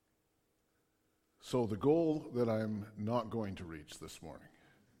So the goal that I'm not going to reach this morning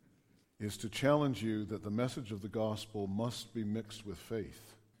is to challenge you that the message of the gospel must be mixed with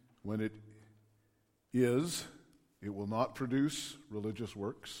faith. When it is, it will not produce religious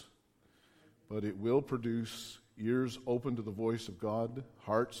works, but it will produce ears open to the voice of God,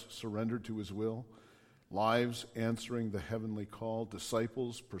 hearts surrendered to His will, lives answering the heavenly call,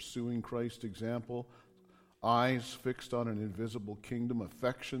 disciples pursuing Christ's example, eyes fixed on an invisible kingdom,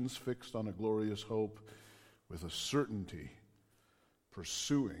 affections fixed on a glorious hope, with a certainty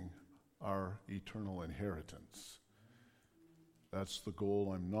pursuing our eternal inheritance. That's the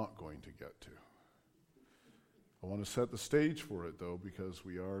goal I'm not going to get to. I want to set the stage for it, though, because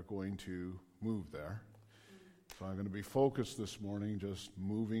we are going to move there. So I'm going to be focused this morning, just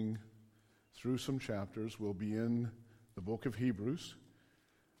moving through some chapters. We'll be in the book of Hebrews.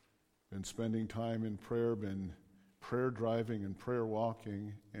 Been spending time in prayer, been prayer driving and prayer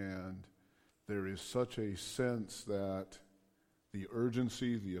walking, and there is such a sense that the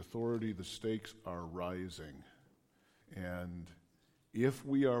urgency, the authority, the stakes are rising. And if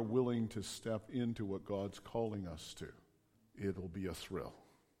we are willing to step into what God's calling us to, it'll be a thrill.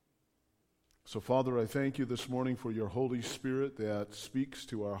 So, Father, I thank you this morning for your Holy Spirit that speaks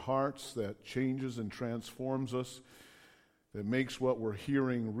to our hearts, that changes and transforms us, that makes what we're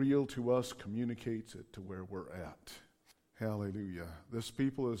hearing real to us, communicates it to where we're at. Hallelujah. This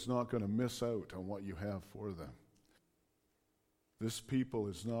people is not going to miss out on what you have for them. This people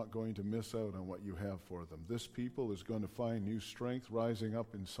is not going to miss out on what you have for them. This people is going to find new strength rising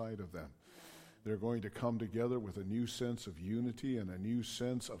up inside of them. They're going to come together with a new sense of unity and a new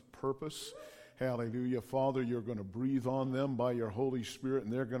sense of purpose. Hallelujah. Father, you're going to breathe on them by your Holy Spirit,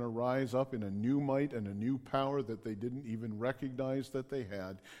 and they're going to rise up in a new might and a new power that they didn't even recognize that they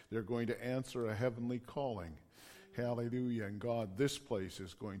had. They're going to answer a heavenly calling. Hallelujah. And God, this place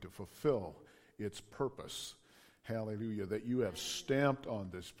is going to fulfill its purpose. Hallelujah. That you have stamped on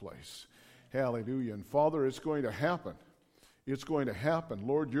this place. Hallelujah. And Father, it's going to happen. It's going to happen.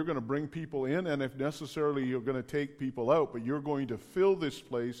 Lord, you're going to bring people in, and if necessarily, you're going to take people out, but you're going to fill this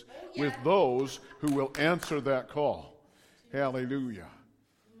place with those who will answer that call. Hallelujah.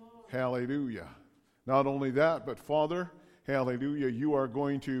 Hallelujah. Not only that, but Father, hallelujah, you are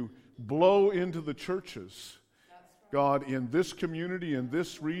going to blow into the churches, God, in this community, in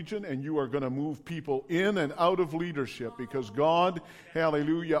this region, and you are going to move people in and out of leadership because, God,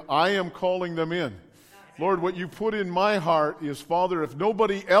 hallelujah, I am calling them in. Lord, what you put in my heart is, Father, if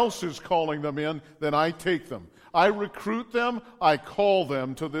nobody else is calling them in, then I take them. I recruit them, I call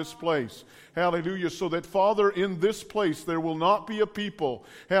them to this place. Hallelujah. So that, Father, in this place there will not be a people,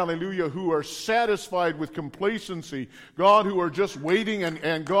 hallelujah, who are satisfied with complacency. God, who are just waiting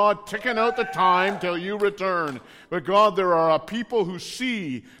and God, ticking out the time till you return. But God, there are a people who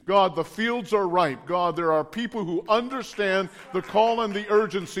see, God, the fields are ripe. God, there are people who understand the call and the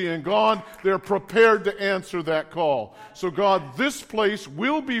urgency. And God, they're prepared to answer that call. So God, this place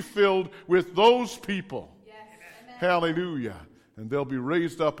will be filled with those people. Hallelujah. And they'll be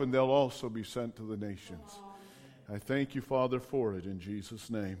raised up and they'll also be sent to the nations. I thank you, Father, for it in Jesus'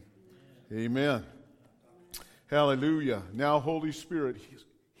 name. Amen. Hallelujah. Now, Holy Spirit,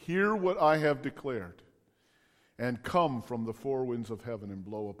 hear what I have declared and come from the four winds of heaven and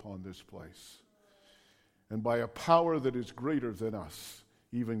blow upon this place. And by a power that is greater than us,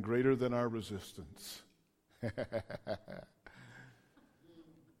 even greater than our resistance.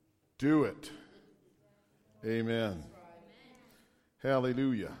 Do it. Amen.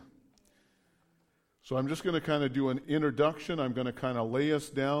 Hallelujah. So I'm just going to kind of do an introduction. I'm going to kind of lay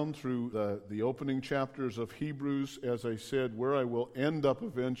us down through the opening chapters of Hebrews, as I said, where I will end up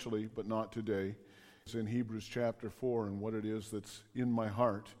eventually, but not today. It's in Hebrews chapter 4 and what it is that's in my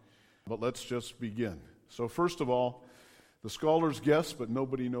heart. But let's just begin. So first of all, the scholars guess, but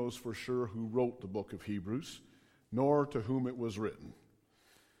nobody knows for sure who wrote the book of Hebrews, nor to whom it was written.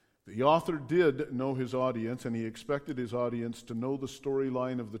 The author did know his audience, and he expected his audience to know the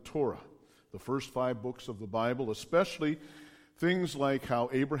storyline of the Torah, the first 5 books of the Bible, especially things like how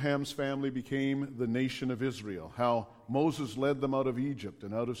Abraham's family became the nation of Israel, how Moses led them out of Egypt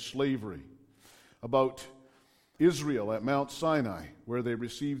and out of slavery, about Israel at Mount Sinai, where they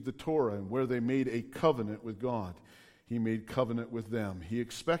received the Torah and where they made a covenant with God. He made covenant with them. He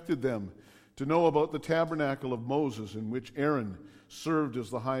expected them to know about the tabernacle of Moses, in which Aaron served as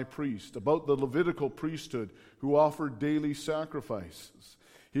the high priest, about the Levitical priesthood who offered daily sacrifices.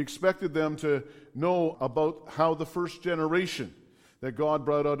 He expected them to know about how the first generation that God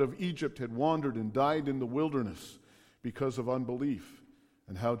brought out of Egypt had wandered and died in the wilderness because of unbelief,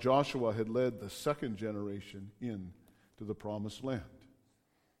 and how Joshua had led the second generation into the promised land.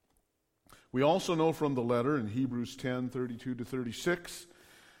 We also know from the letter in Hebrews 10:32 to 36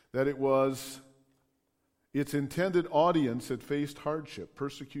 that its intended audience had faced hardship,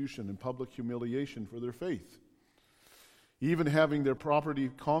 persecution, and public humiliation for their faith, even having their property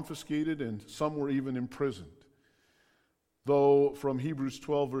confiscated, and some were even imprisoned. Though from Hebrews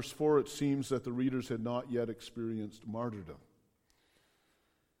 12 verse 4 it seems that the readers had not yet experienced martyrdom.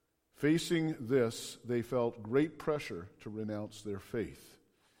 Facing this, they felt great pressure to renounce their faith.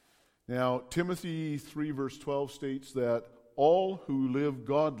 Now, Timothy 3 verse 12 states that all who live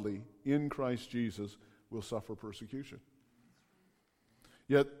godly in Christ Jesus will suffer persecution.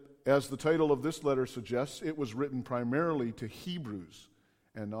 Yet, as the title of this letter suggests, it was written primarily to Hebrews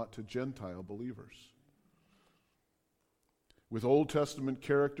and not to Gentile believers, with Old Testament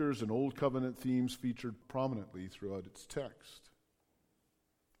characters and Old Covenant themes featured prominently throughout its text.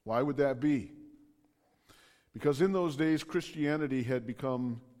 Why would that be? Because in those days, Christianity had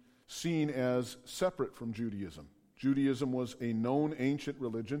become seen as separate from Judaism. Judaism was a known ancient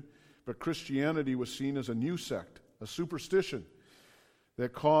religion, but Christianity was seen as a new sect, a superstition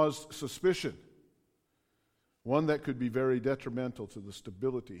that caused suspicion, one that could be very detrimental to the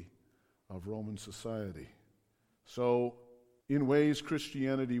stability of Roman society. So, in ways,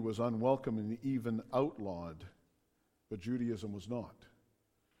 Christianity was unwelcome and even outlawed, but Judaism was not.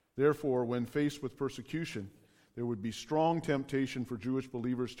 Therefore, when faced with persecution, there would be strong temptation for Jewish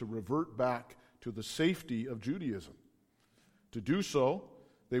believers to revert back to the safety of Judaism. To do so,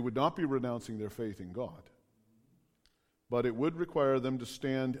 they would not be renouncing their faith in God, but it would require them to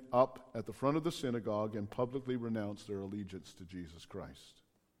stand up at the front of the synagogue and publicly renounce their allegiance to Jesus Christ.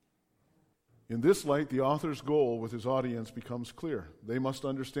 In this light, the author's goal with his audience becomes clear. They must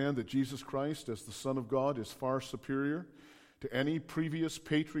understand that Jesus Christ, as the Son of God, is far superior to any previous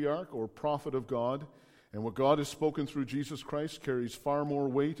patriarch or prophet of God, and what God has spoken through Jesus Christ carries far more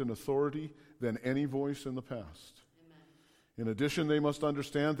weight and authority than any voice in the past. Amen. In addition, they must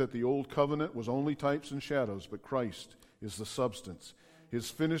understand that the Old Covenant was only types and shadows, but Christ is the substance, his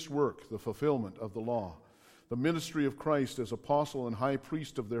finished work, the fulfillment of the law. The ministry of Christ as apostle and high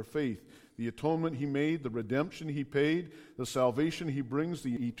priest of their faith, the atonement he made, the redemption he paid, the salvation he brings,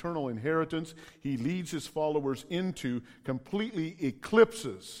 the eternal inheritance he leads his followers into, completely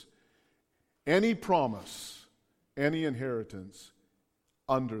eclipses any promise, any inheritance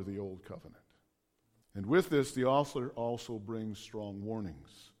under the Old Covenant. And with this, the author also brings strong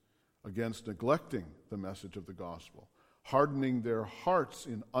warnings against neglecting the message of the gospel, hardening their hearts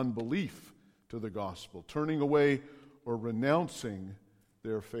in unbelief to the gospel, turning away or renouncing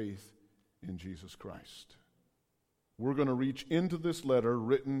their faith in Jesus Christ. We're going to reach into this letter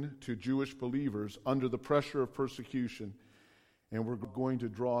written to Jewish believers under the pressure of persecution, and we're going to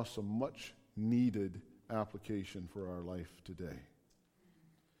draw some much needed application for our life today.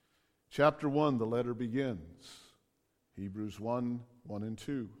 Chapter 1, the letter begins. Hebrews 1 and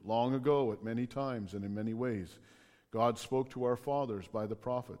 2. Long ago, at many times and in many ways, God spoke to our fathers by the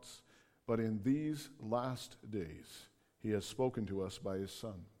prophets, but in these last days, he has spoken to us by his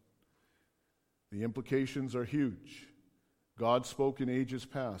Son. The implications are huge. God spoke in ages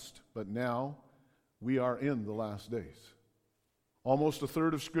past, but now we are in the last days. Almost a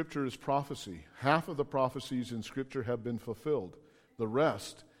third of Scripture is prophecy. Half of the prophecies in Scripture have been fulfilled. The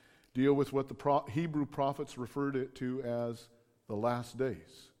rest deal with what the Hebrew prophets referred to as the last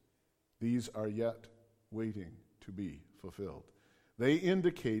days. These are yet waiting to be fulfilled. They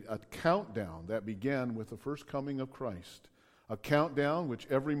indicate a countdown that began with the first coming of Christ, a countdown which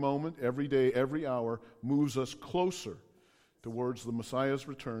every moment, every day, every hour moves us closer towards the Messiah's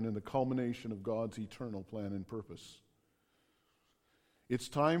return and the culmination of God's eternal plan and purpose. It's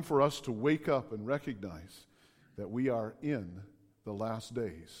time for us to wake up and recognize that we are in the last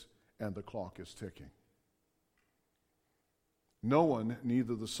days and the clock is ticking. No one,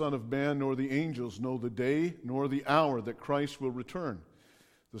 neither the Son of Man nor the angels, know the day nor the hour that Christ will return.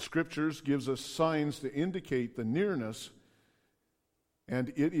 The Scriptures gives us signs to indicate the nearness, and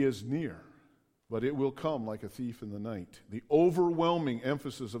it is near, but it will come like a thief in the night. The overwhelming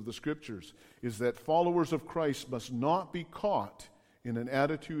emphasis of the Scriptures is that followers of Christ must not be caught in an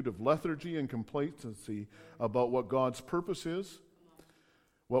attitude of lethargy and complacency about what God's purpose is,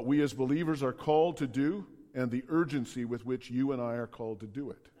 what we as believers are called to do, and the urgency with which you and I are called to do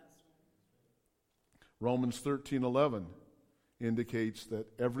it. Romans 13:11 indicates that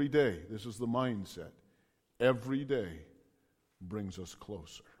every day, this is the mindset, every day brings us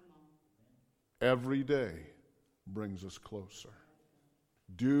closer. Every day brings us closer.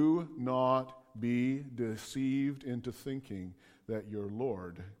 Do not be deceived into thinking that your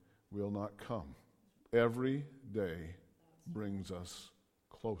Lord will not come. Every day brings us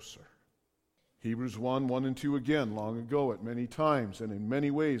closer. Hebrews 1, 1 and 2 again, long ago at many times and in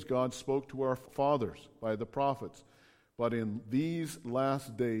many ways God spoke to our fathers by the prophets. But in these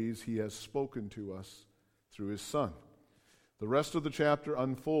last days he has spoken to us through his Son. The rest of the chapter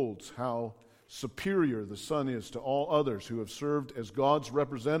unfolds how superior the Son is to all others who have served as God's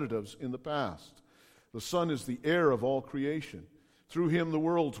representatives in the past. The Son is the heir of all creation. Through him the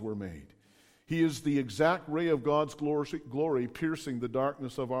worlds were made. He is the exact ray of God's glory piercing the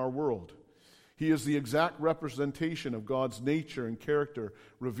darkness of our world. He is the exact representation of God's nature and character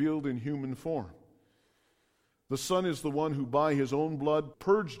revealed in human form. The Son is the one who by his own blood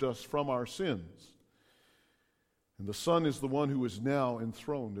purged us from our sins. And the Son is the one who is now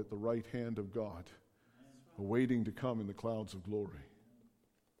enthroned at the right hand of God, awaiting to come in the clouds of glory.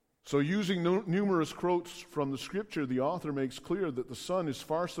 So using numerous quotes from the Scripture, the author makes clear that the Son is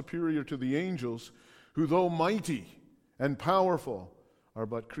far superior to the angels, who though mighty and powerful, are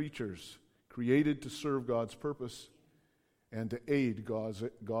but creatures created to serve God's purpose and to aid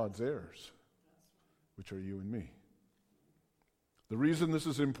God's heirs, which are you and me. The reason this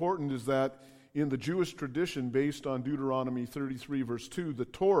is important is that in the Jewish tradition based on Deuteronomy 33 verse 2, the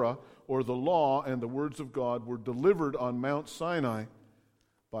Torah, or the law and the words of God, were delivered on Mount Sinai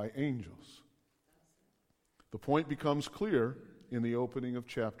by angels. The point becomes clear in the opening of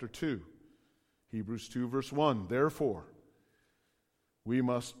chapter 2. Hebrews 2 verse 1, therefore, we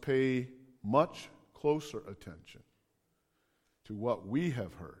must pay much closer attention to what we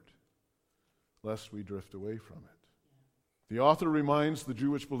have heard, lest we drift away from it. The author reminds the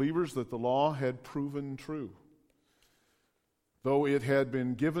Jewish believers that the law had proven true. Though it had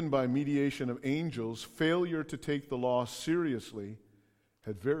been given by mediation of angels, failure to take the law seriously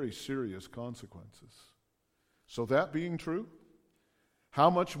had very serious consequences. So that being true, how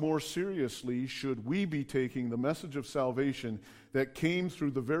much more seriously should we be taking the message of salvation that came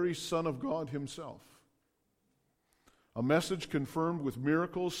through the very Son of God himself? A message confirmed with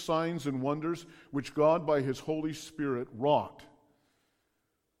miracles, signs, and wonders which God by his Holy Spirit wrought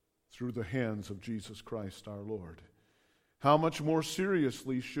through the hands of Jesus Christ our Lord. How much more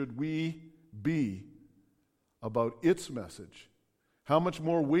seriously should we be about its message? How much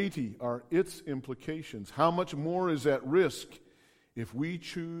more weighty are its implications? How much more is at risk if we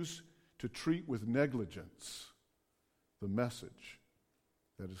choose to treat with negligence the message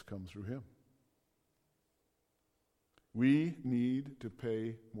that has come through him? We need to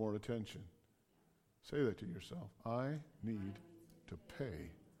pay more attention. Say that to yourself. I need to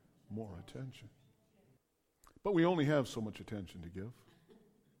pay more attention. But we only have so much attention to give.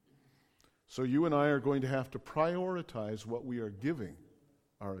 So you and I are going to have to prioritize what we are giving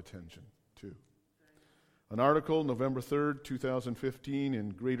our attention to. An article, November 3rd, 2015, in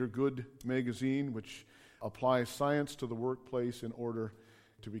Greater Good magazine, which applies science to the workplace in order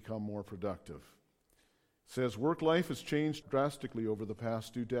to become more productive. Says work life has changed drastically over the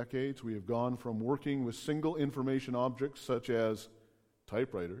past 2 decades. We have gone from working with single information objects such as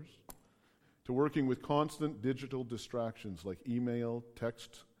typewriters to working with constant digital distractions like email,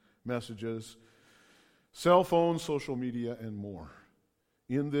 text messages, cell phones, social media, and more.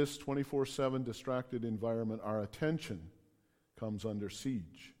 In this 24/7 distracted environment, our attention comes under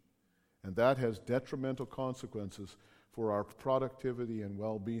siege, and that has detrimental consequences for our productivity and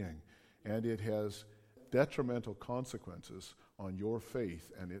well-being, and it has detrimental consequences on your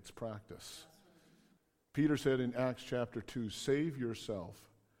faith and its practice. Peter said in Acts chapter 2, save yourself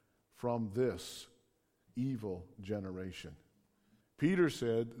from this evil generation. Peter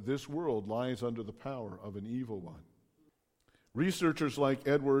said this world lies under the power of an evil one. Researchers like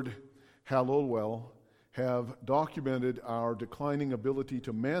Edward Hallowell have documented our declining ability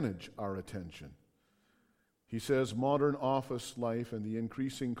to manage our attention. He says modern office life and the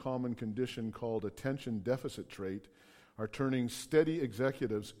increasing common condition called attention deficit trait are turning steady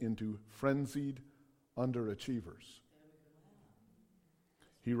executives into frenzied underachievers.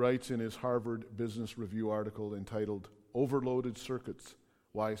 He writes in his Harvard Business Review article entitled, Overloaded Circuits,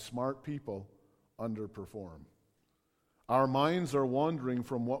 Why Smart People Underperform. Our minds are wandering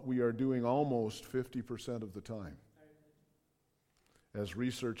from what we are doing almost 50% of the time. As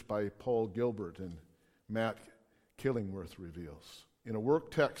research by Paul Gilbert and Matt Killingworth reveals. In a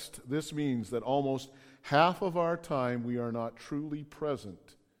work text, this means that almost half of our time we are not truly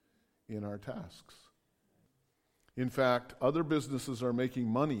present in our tasks. In fact, other businesses are making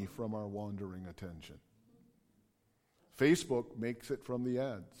money from our wandering attention. Facebook makes it from the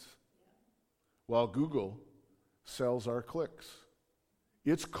ads, while Google sells our clicks.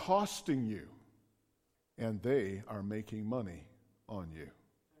 It's costing you, and they are making money on you.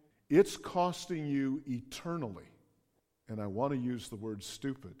 It's costing you eternally. And I want to use the word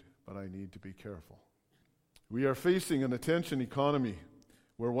stupid, but I need to be careful. We are facing an attention economy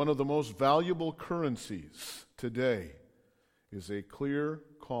where one of the most valuable currencies today is a clear,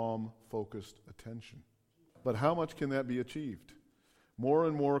 calm, focused attention. But how much can that be achieved? More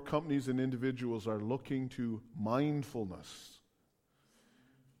and more companies and individuals are looking to mindfulness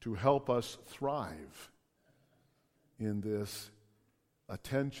to help us thrive in this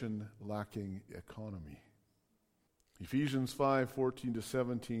attention-lacking economy. Ephesians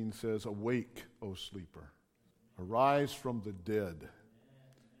 5:14-17 says, "Awake, O sleeper, arise from the dead,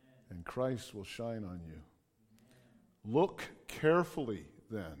 and Christ will shine on you. Look carefully,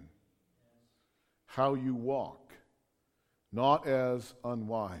 then, how you walk, not as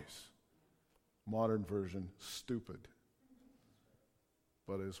unwise," modern version, stupid,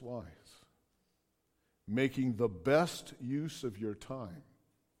 "but as wise, making the best use of your time,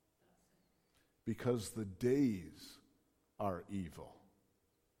 because the days are evil."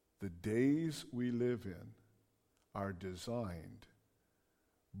 The days we live in are designed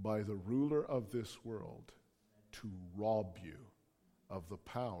by the ruler of this world to rob you of the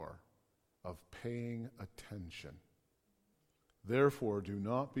power of paying attention. Therefore, do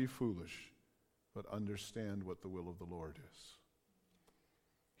not be foolish, but understand what the will of the Lord is.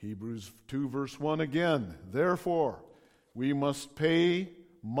 Hebrews 2 verse 1 again, "Therefore, we must pay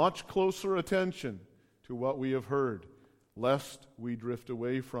much closer attention to what we have heard, lest we drift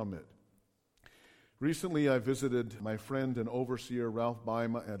away from it." Recently, I visited my friend and overseer Ralph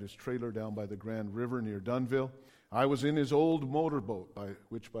Baima at his trailer down by the Grand River near Dunnville. I was in his old motorboat,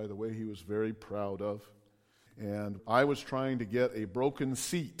 which, by the way, he was very proud of. And I was trying to get a broken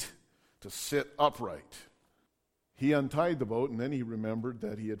seat to sit upright. He untied the boat, and then he remembered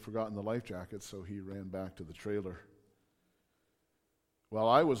that he had forgotten the life jacket, so he ran back to the trailer. Well,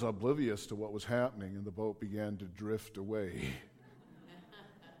 I was oblivious to what was happening, and the boat began to drift away.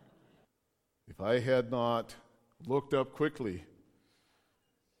 If I had not looked up quickly,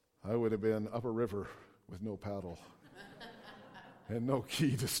 I would have been up a river with no paddle and no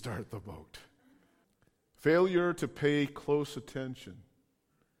key to start the boat. Failure to pay close attention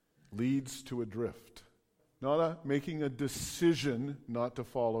leads to a drift. Not making a decision not to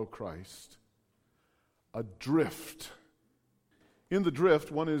follow Christ. A drift. In the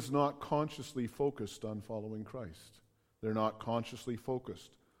drift, one is not consciously focused on following Christ. They're not consciously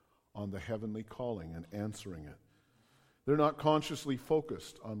focused on the heavenly calling and answering it. They're not consciously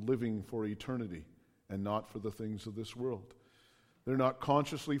focused on living for eternity and not for the things of this world. They're not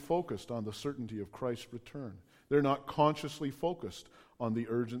consciously focused on the certainty of Christ's return. They're not consciously focused on the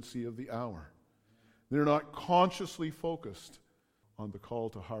urgency of the hour. They're not consciously focused on the call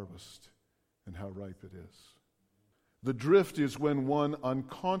to harvest and how ripe it is. The drift is when one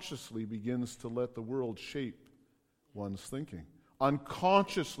unconsciously begins to let the world shape one's thinking,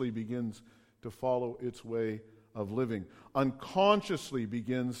 unconsciously begins to follow its way of living, unconsciously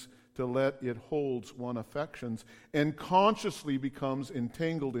begins to let it hold one's affections, and consciously becomes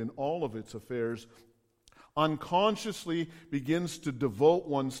entangled in all of its affairs, unconsciously begins to devote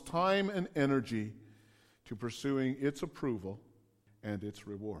one's time and energy to pursuing its approval and its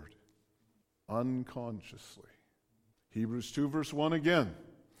reward. Unconsciously. Hebrews 2 verse 1 again.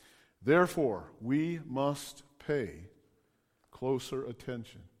 "Therefore, we must pay closer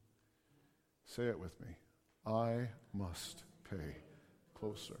attention." Say it with me. I must pay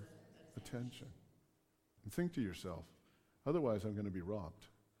closer attention. And think to yourself, otherwise I'm going to be robbed.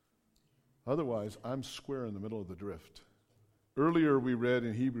 Otherwise, I'm square in the middle of the drift. Earlier we read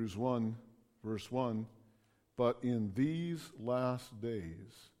in Hebrews 1 verse 1, "But in these last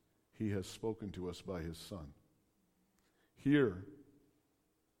days he has spoken to us by his Son." Here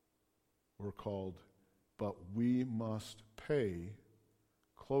we're called, but we must pay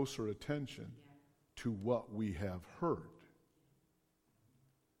closer attention to what we have heard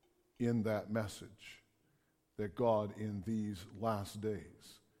in that message that God in these last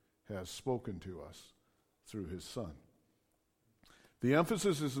days has spoken to us through his Son. The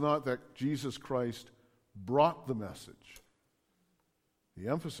emphasis is not that Jesus Christ brought the message. The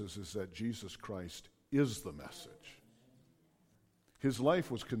emphasis is that Jesus Christ is the message. His life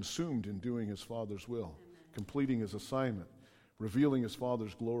was consumed in doing his Father's will, completing his assignment, revealing his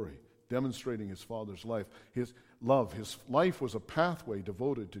Father's glory, demonstrating his Father's life. His love, his life was a pathway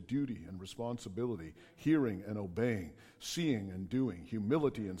devoted to duty and responsibility, hearing and obeying, seeing and doing,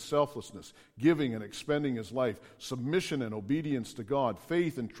 humility and selflessness, giving and expending his life, submission and obedience to God,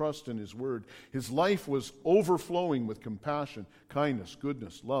 faith and trust in his word. His life was overflowing with compassion, kindness,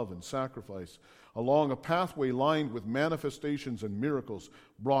 goodness, love, and sacrifice, along a pathway lined with manifestations and miracles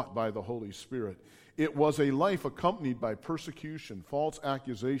brought by the Holy Spirit. It was a life accompanied by persecution, false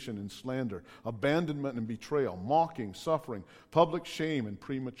accusation and slander, abandonment and betrayal, mocking, suffering, public shame, and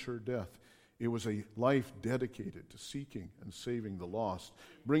premature death. It was a life dedicated to seeking and saving the lost,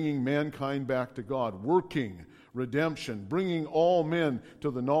 bringing mankind back to God, working redemption, bringing all men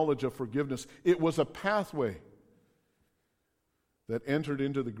to the knowledge of forgiveness. It was a pathway that entered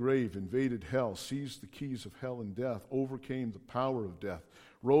into the grave, invaded hell, seized the keys of hell and death, overcame the power of death,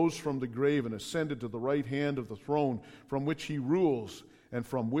 rose from the grave and ascended to the right hand of the throne from which he rules and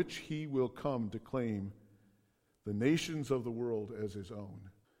from which he will come to claim the nations of the world as his own.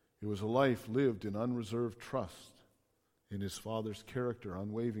 It was a life lived in unreserved trust in his Father's character,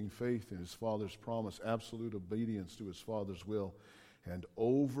 unwavering faith in his Father's promise, absolute obedience to his Father's will, and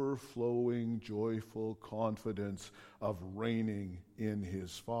overflowing joyful confidence of reigning in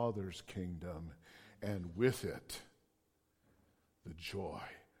his Father's kingdom, and with it, the joy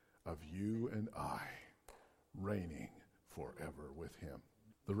of you and I reigning forever with him.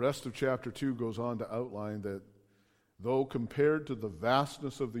 The rest of chapter 2 goes on to outline that though compared to the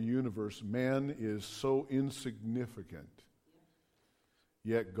vastness of the universe, man is so insignificant,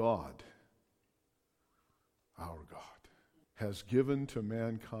 yet God, our God, has given to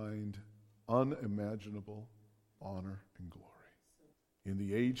mankind unimaginable honor and glory. In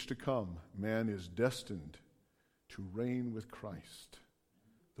the age to come, man is destined to reign with Christ.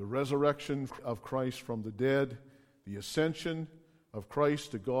 The resurrection of Christ from the dead, the ascension of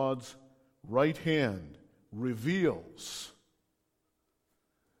Christ to God's right hand reveals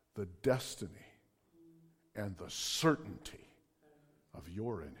the destiny and the certainty of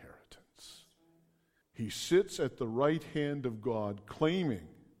your inheritance. He sits at the right hand of God, claiming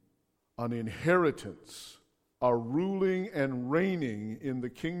an inheritance, a ruling and reigning in the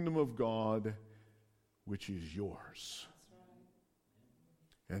kingdom of God, which is yours.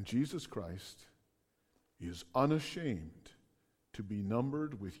 And Jesus Christ is unashamed to be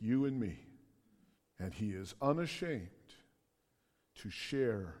numbered with you and me. And he is unashamed to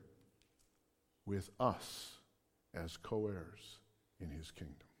share with us as co-heirs in his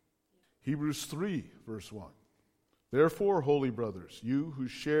kingdom. Hebrews 3, verse 1. Therefore, holy brothers, you who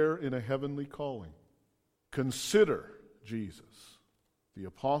share in a heavenly calling, consider Jesus, the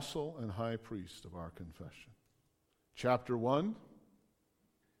apostle and high priest of our confession. Chapter 1,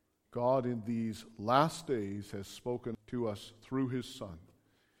 God in these last days has spoken to us through his Son.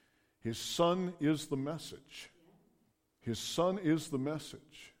 His Son is the message. His Son is the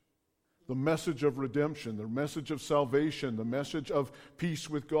message. The message of redemption, the message of salvation, the message of peace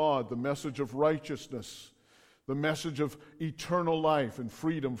with God, the message of righteousness, the message of eternal life and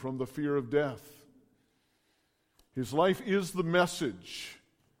freedom from the fear of death. His life is the message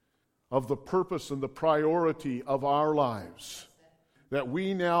of the purpose and the priority of our lives. That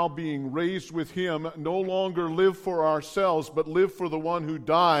we now, being raised with him, no longer live for ourselves, but live for the one who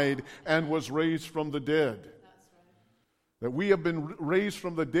died and was raised from the dead. That's right. That we have been raised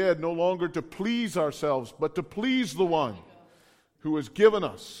from the dead no longer to please ourselves, but to please the one who has given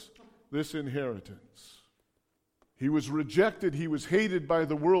us this inheritance. He was rejected, he was hated by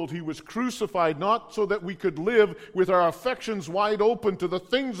the world, he was crucified not so that we could live with our affections wide open to the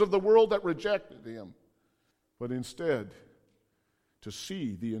things of the world that rejected him, but instead to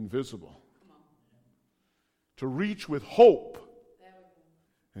see the invisible, to reach with hope,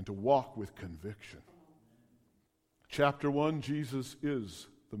 and to walk with conviction. Chapter 1, Jesus is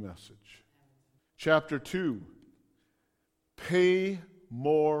the message. Chapter 2, pay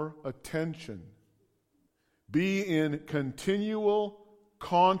more attention. Be in continual,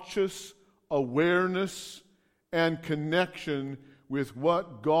 conscious awareness and connection with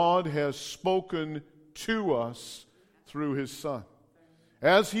what God has spoken to us through his Son.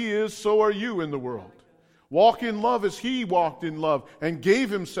 As he is, so are you in the world. Walk in love as he walked in love and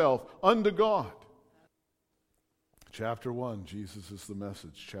gave himself unto God. Chapter 1, Jesus is the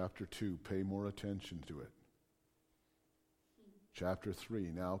message. Chapter 2, pay more attention to it. Chapter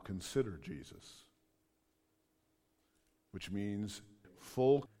 3, now consider Jesus, which means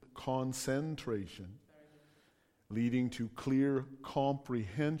full concentration, leading to clear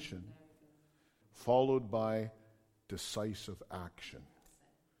comprehension, followed by decisive action.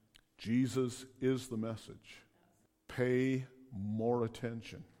 Jesus is the message. Pay more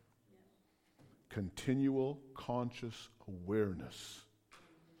attention. Continual conscious awareness.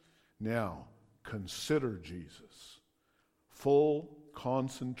 Now, consider Jesus. Full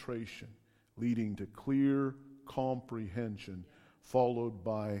concentration, leading to clear comprehension, followed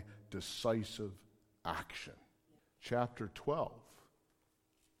by decisive action. Chapter 12.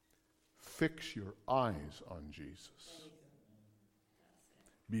 Fix your eyes on Jesus.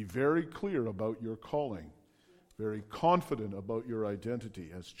 Be very clear about your calling, very confident about your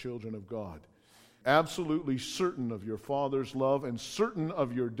identity as children of God, absolutely certain of your Father's love and certain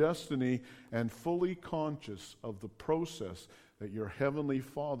of your destiny, and fully conscious of the process that your Heavenly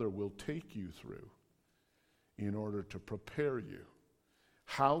Father will take you through in order to prepare you.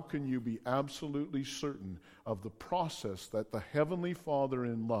 How can you be absolutely certain of the process that the Heavenly Father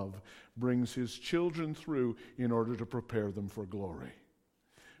in love brings His children through in order to prepare them for glory?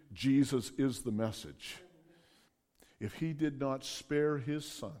 Jesus is the message. If He did not spare His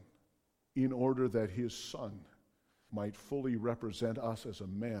Son in order that His Son might fully represent us as a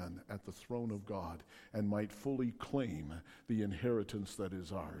man at the throne of God and might fully claim the inheritance that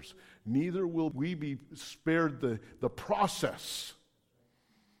is ours, neither will we be spared the process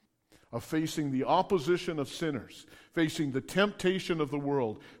of facing the opposition of sinners, facing the temptation of the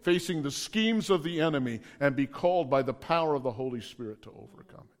world, facing the schemes of the enemy, and be called by the power of the Holy Spirit to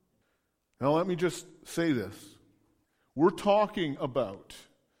overcome it. Now let me just say this. We're talking about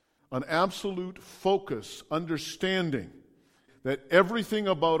an absolute focus, understanding that everything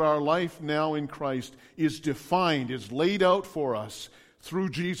about our life now in Christ is defined, is laid out for us through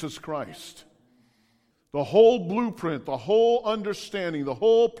Jesus Christ. The whole blueprint, the whole understanding, the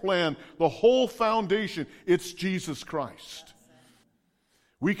whole plan, the whole foundation, it's Jesus Christ.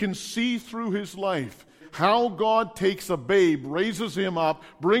 We can see through His life how God takes a babe, raises him up,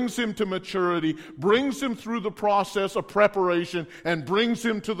 brings him to maturity, brings him through the process of preparation, and brings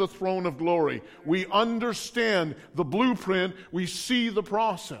him to the throne of glory. We understand the blueprint, we see the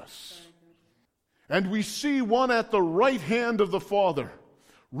process. And we see one at the right hand of the Father,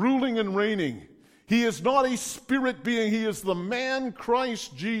 ruling and reigning. He is not a spirit being. He is the man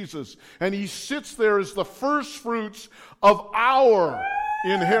Christ Jesus. And He sits there as the first fruits of our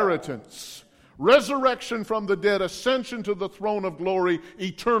inheritance. Resurrection from the dead, ascension to the throne of glory,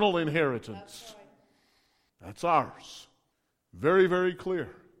 eternal inheritance. That's ours. Very, very clear.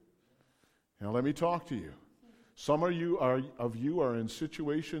 Now let me talk to you. Some of you are in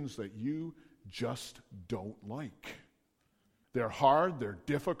situations that you just don't like. They're hard, they're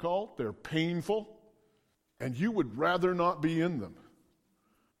difficult, they're painful, and you would rather not be in them.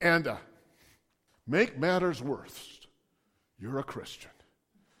 And make matters worse, you're a Christian.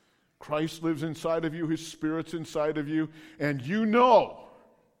 Christ lives inside of you, His Spirit's inside of you, and you know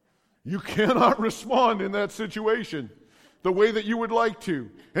you cannot respond in that situation the way that you would like to.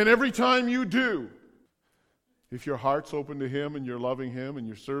 And every time you do, if your heart's open to Him and you're loving Him and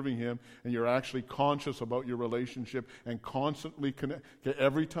you're serving Him and you're actually conscious about your relationship and constantly connect,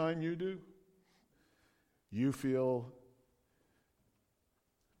 every time you do, you feel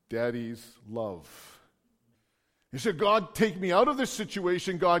Daddy's love. You said, God, take me out of this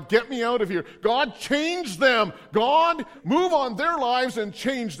situation. God, get me out of here. God, change them. God, move on their lives and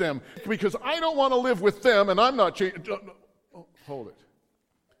change them. Because I don't want to live with them and I'm not changing. Oh, hold it.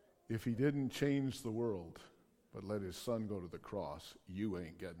 If He didn't change the world, but let His Son go to the cross, you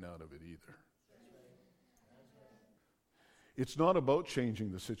ain't getting out of it either. It's not about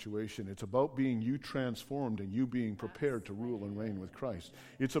changing the situation. It's about being you transformed and you being prepared to rule and reign with Christ.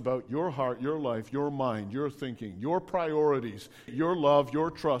 It's about your heart, your life, your mind, your thinking, your priorities, your love,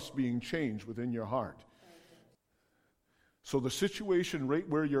 your trust being changed within your heart. So the situation right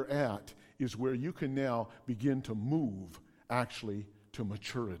where you're at is where you can now begin to move actually to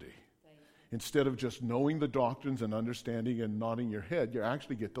maturity. Instead of just knowing the doctrines and understanding and nodding your head, you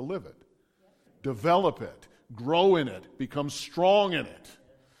actually get to live it. Develop it. Grow in it. Become strong in it.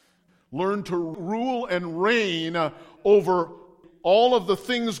 Learn to rule and reign over all of the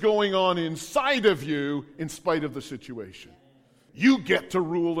things going on inside of you in spite of the situation. You get to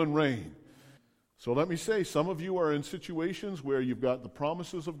rule and reign. So let me say, some of you are in situations where you've got the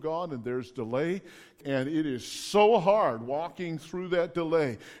promises of God and there's delay, and it is so hard walking through that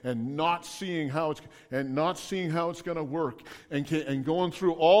delay and not seeing how it's going to work and going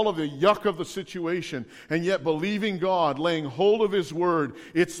through all of the yuck of the situation, and yet believing God, laying hold of His word.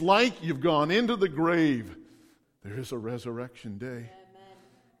 It's like you've gone into the grave. There is a resurrection day. Amen.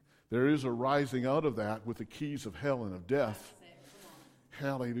 There is a rising out of that with the keys of hell and of death.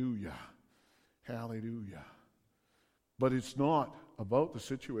 Hallelujah. Hallelujah. But it's not about the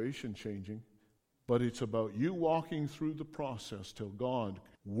situation changing, but it's about you walking through the process till God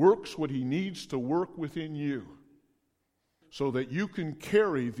works what He needs to work within you so that you can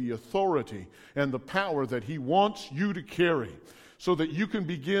carry the authority and the power that He wants you to carry, so that you can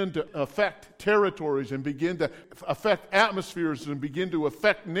begin to affect territories and begin to affect atmospheres and begin to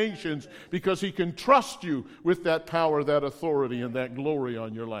affect nations, because He can trust you with that power, that authority, and that glory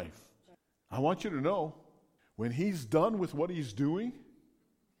on your life. I want you to know, when He's done with what He's doing,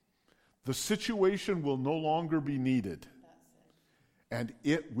 the situation will no longer be needed. And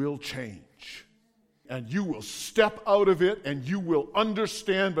it will change. And you will step out of it and you will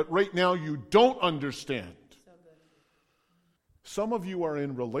understand, but right now you don't understand. So good. Some of you are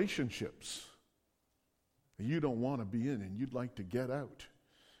in relationships that you don't want to be in and you'd like to get out.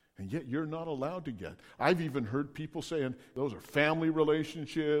 And yet you're not allowed to get. I've even heard people saying, those are family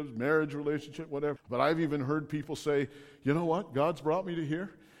relationships, marriage relationships, whatever. But I've even heard people say, you know what? God's brought me to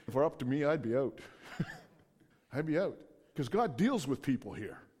here. If it were up to me, I'd be out. I'd be out. Because God deals with people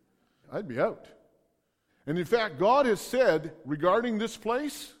here. I'd be out. And in fact, God has said regarding this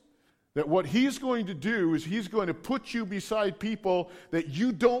place that what He's going to do is He's going to put you beside people that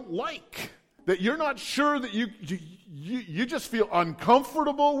you don't like, that you're not sure that you just feel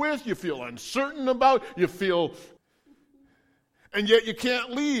uncomfortable with, you feel uncertain about, you feel, and yet you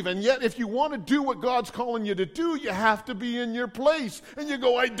can't leave. And yet if you want to do what God's calling you to do, you have to be in your place. And you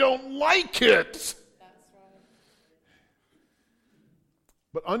go, I don't like it. That's right.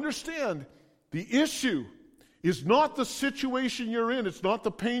 But understand, the issue is not the situation you're in. It's not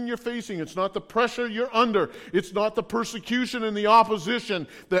the pain you're facing. It's not the pressure you're under. It's not the persecution and the opposition.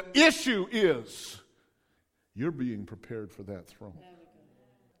 The issue is you're being prepared for that throne.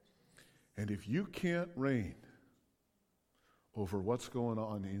 And if you can't reign over what's going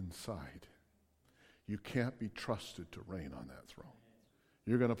on inside, you can't be trusted to reign on that throne.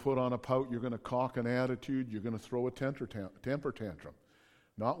 You're going to put on a pout. You're going to cock an attitude. You're going to throw a temper tantrum.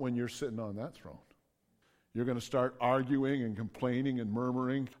 Not when you're sitting on that throne. You're going to start arguing and complaining and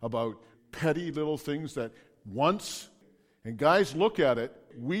murmuring about petty little things that once, and guys, look at it,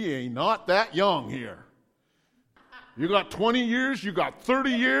 we ain't not that young here. You got 20 years, you got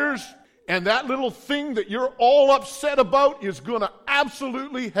 30 years, and that little thing that you're all upset about is going to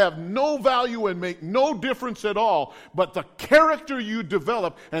absolutely have no value and make no difference at all. But the character you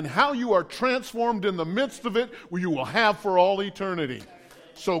develop and how you are transformed in the midst of it, you will have for all eternity.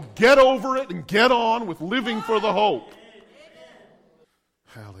 So get over it and get on with living for the hope.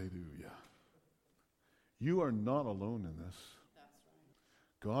 Hallelujah. You are not alone in this.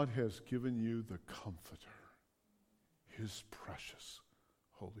 God has given you the Comforter, His precious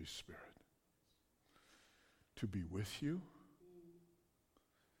Holy Spirit, to be with you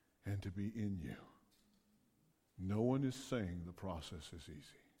and to be in you. No one is saying the process is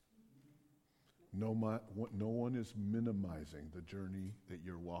easy. No one is minimizing the journey that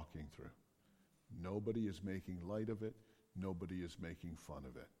you're walking through. Nobody is making light of it. Nobody is making fun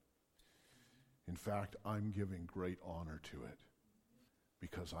of it. In fact, I'm giving great honor to it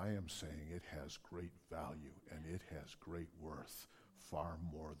because I am saying it has great value and it has great worth, far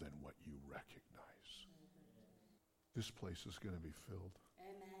more than what you recognize. This place is going to be filled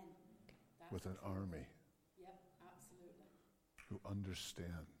with an army who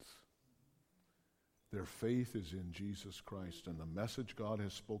understands. Their faith is in Jesus Christ, and the message God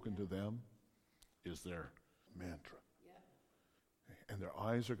has spoken to them is their mantra. And their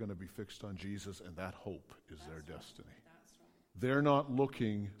eyes are going to be fixed on Jesus, and that hope is their destiny. They're not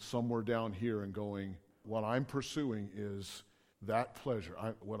looking somewhere down here and going, what I'm pursuing is that pleasure.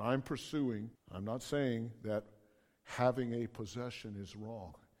 What I'm pursuing, I'm not saying that having a possession is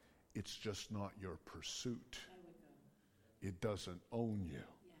wrong. It's just not your pursuit. It doesn't own you.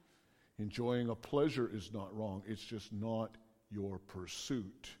 Enjoying a pleasure is not wrong. It's just not your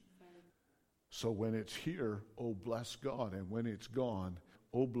pursuit. So when it's here, oh, bless God. And when it's gone,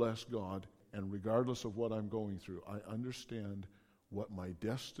 oh, bless God. And regardless of what I'm going through, I understand what my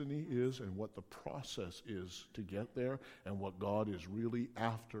destiny is and what the process is to get there and what God is really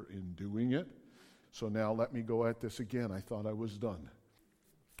after in doing it. So now let me go at this again. I thought I was done.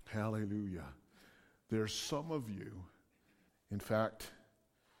 Hallelujah. There's some of you, in fact,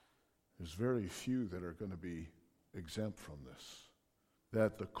 there's very few that are going to be exempt from this,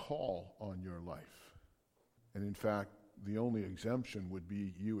 that the call on your life, and in fact, the only exemption would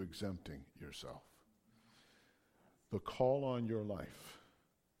be you exempting yourself. The call on your life,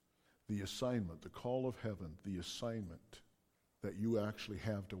 the assignment, the call of heaven, the assignment that you actually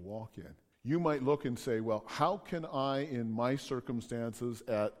have to walk in. You might look and say, well, how can I, in my circumstances,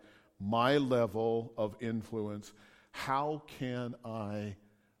 at my level of influence, how can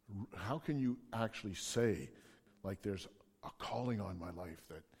you actually say, like there's a calling on my life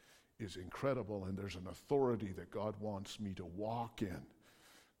that is incredible and there's an authority that God wants me to walk in?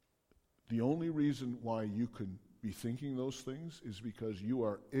 The only reason why you can be thinking those things is because you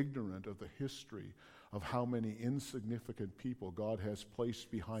are ignorant of the history of how many insignificant people God has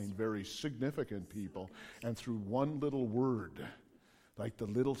placed behind very significant people, and through one little word, like the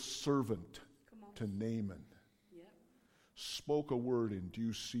little servant to Naaman, spoke a word in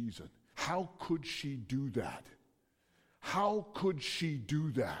due season. How could she do that? How could she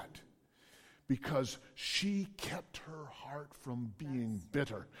do that? Because she kept her heart from being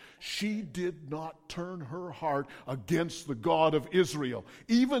bitter. She did not turn her heart against the God of Israel,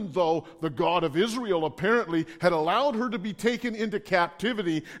 even though the God of Israel apparently had allowed her to be taken into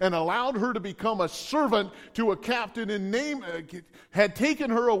captivity and allowed her to become a servant to a captain in name, had taken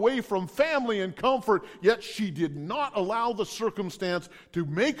her away from family and comfort, yet she did not allow the circumstance to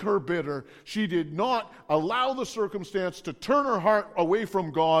make her bitter. She did not allow the circumstance to turn her heart away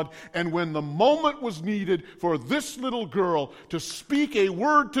from God, and when the moment was needed for this little girl to speak a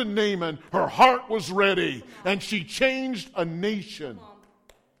word to Naaman, her heart was ready, and she changed a nation.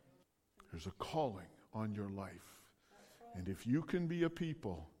 There's a calling on your life. And if you can be a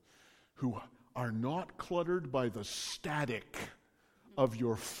people who are not cluttered by the static of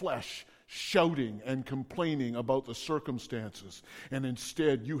your flesh shouting and complaining about the circumstances, and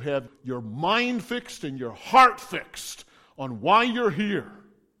instead you have your mind fixed and your heart fixed on why you're here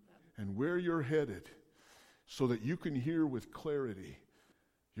and where you're headed, so that you can hear with clarity,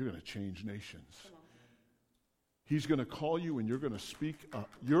 you're going to change nations. He's going to call you, and you're going to speak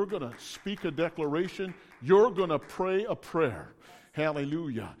a declaration. You're going to pray a prayer.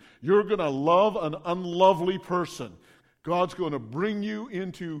 Hallelujah. You're going to love an unlovely person. God's going to bring you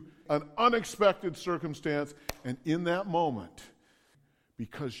into an unexpected circumstance, and in that moment,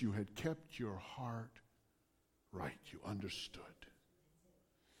 because you had kept your heart right, you understood,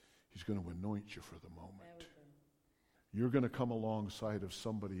 He's going to anoint you for the moment. You're going to come alongside of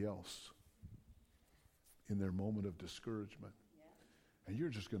somebody else in their moment of discouragement. And you're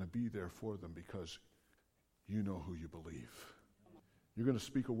just going to be there for them because you know who you believe. You're going to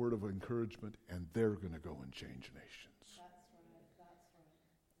speak a word of encouragement, and they're going to go and change nations. That's right.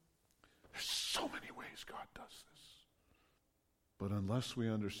 There's so many ways God does this. But unless we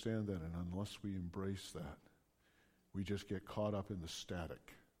understand that and unless we embrace that, we just get caught up in the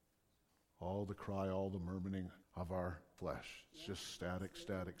static. All the cry, all the murmuring of our flesh. It's just static,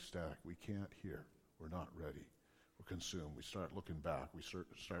 static, static. We can't hear. We're not ready. We're consumed. We start looking back. We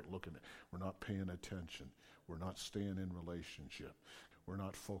start looking. We're not paying attention. We're not staying in relationship. We're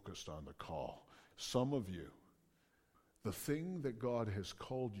not focused on the call. Some of you, the thing that God has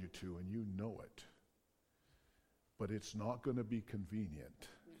called you to, and you know it, but it's not going to be convenient.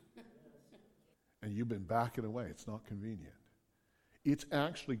 And you've been backing away. It's not convenient. It's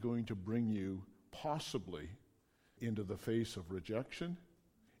actually going to bring you possibly into the face of rejection,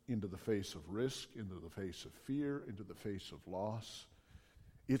 into the face of risk, into the face of fear, into the face of loss.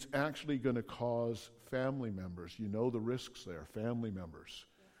 It's actually going to cause family members, you know the risks there, family members,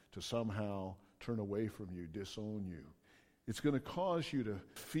 to somehow turn away from you, disown you. It's going to cause you to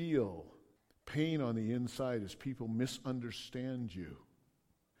feel pain on the inside as people misunderstand you.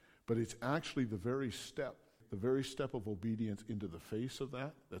 But it's actually the very step of obedience into the face of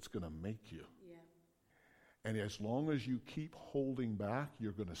that that's going to make you. Yeah. And as long as you keep holding back,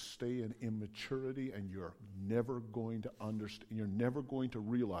 you're going to stay in immaturity, and you're never going to understand, you're never going to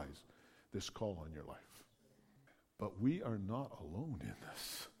realize this call on your life. But we are not alone in this.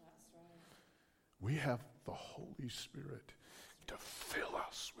 That's right. We have the Holy Spirit to fill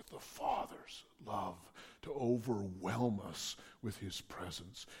us with the Father's love, to overwhelm us with His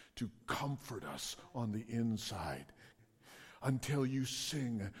presence, to comfort us on the inside, until you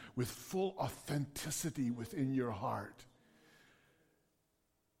sing with full authenticity within your heart.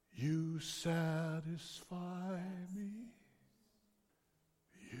 You satisfy me.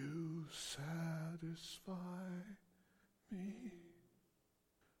 You satisfy me.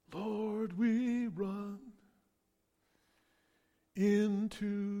 Lord, we run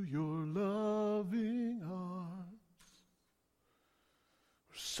into your loving arms.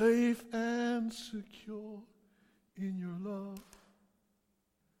 We're safe and secure in your love.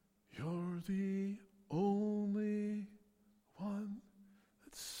 You're the only one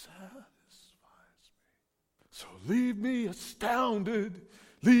that satisfies me. So leave me astounded,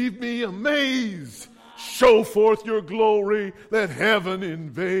 leave me amazed. Show forth your glory, let heaven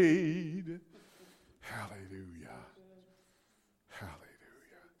invade. Hallelujah.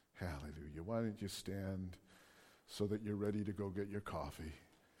 Hallelujah. Hallelujah. Why don't you stand so that you're ready to go get your coffee?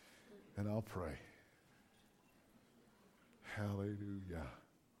 And I'll pray. Hallelujah.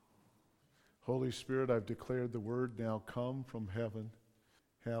 Holy Spirit, I've declared the word, now come from heaven.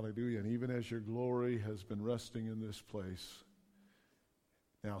 Hallelujah. And even as your glory has been resting in this place,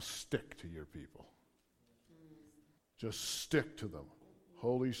 now stick to your people. Just stick to them.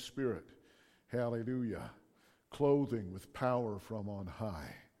 Holy Spirit, hallelujah, clothing with power from on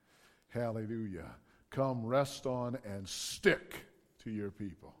high. Hallelujah. Come rest on and stick to your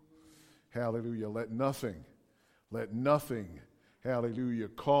people. Hallelujah. Let nothing, hallelujah,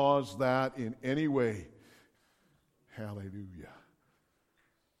 cause that in any way, hallelujah,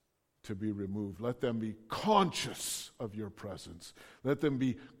 to be removed. Let them be conscious of your presence. Let them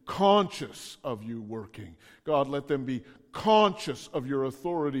be conscious of you working. God, let them be conscious of your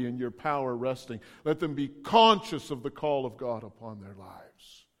authority and your power resting. Let them be conscious of the call of God upon their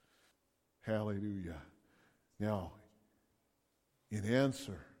lives. Hallelujah. Now, in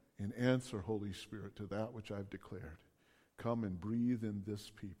answer, Holy Spirit, to that which I've declared, come and breathe in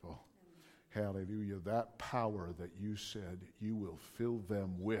this people. Hallelujah. That power that you said you will fill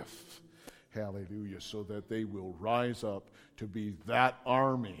them with. Hallelujah. So that they will rise up to be that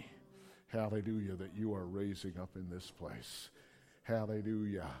army. Hallelujah. That you are raising up in this place.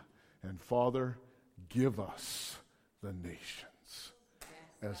 Hallelujah. And Father, give us the nations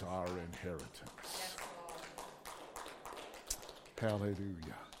as our inheritance.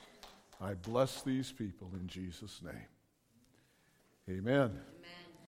 Hallelujah. I bless these people in Jesus' name. Amen.